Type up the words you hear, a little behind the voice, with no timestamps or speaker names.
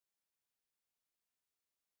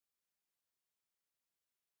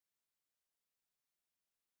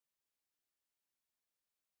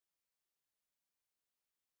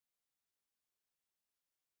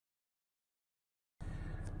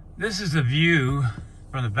This is a view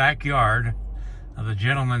from the backyard of the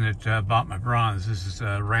gentleman that bought my bronze. This is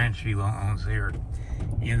a ranch he owns here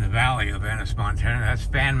in the valley of Ennis, Montana. That's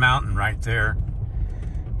Fan Mountain right there.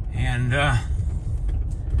 And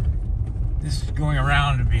this is going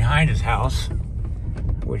around behind his house,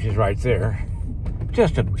 which is right there.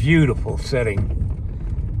 Just a beautiful setting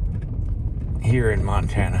here in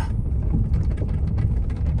Montana.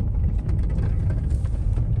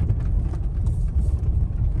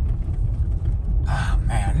 Oh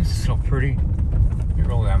man, this is so pretty. Let me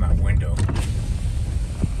roll down that window.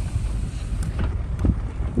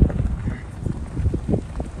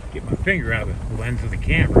 Get my finger out of the lens of the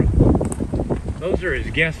camera. Those are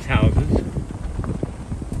his guest houses.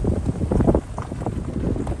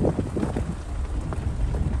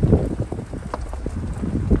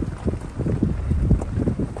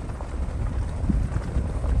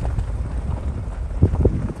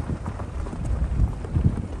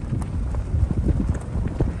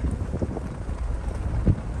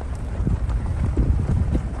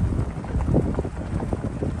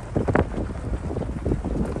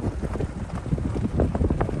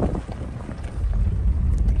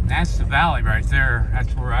 That's the valley right there.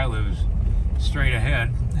 That's where I live, straight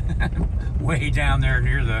ahead. Way down there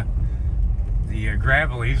near the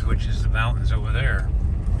Gravelies, which is the mountains over there.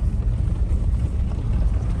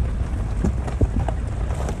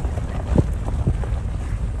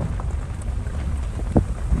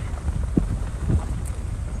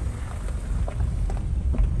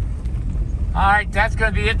 Alright, that's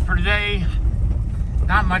going to be it for today.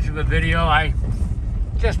 Not much of a video. I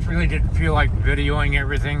just really didn't feel like videoing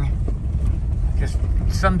everything. Just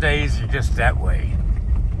some days are just that way.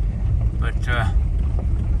 But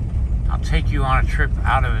I'll take you on a trip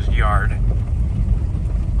out of his yard.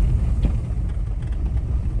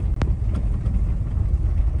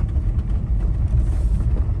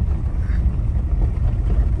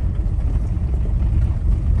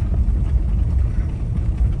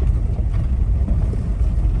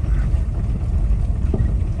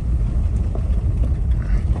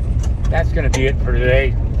 That's going to be it for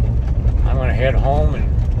today. I'm going to head home and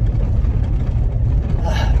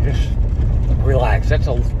just relax. That's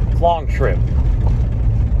a long trip.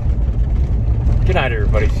 Good night,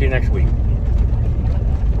 everybody. See you next week.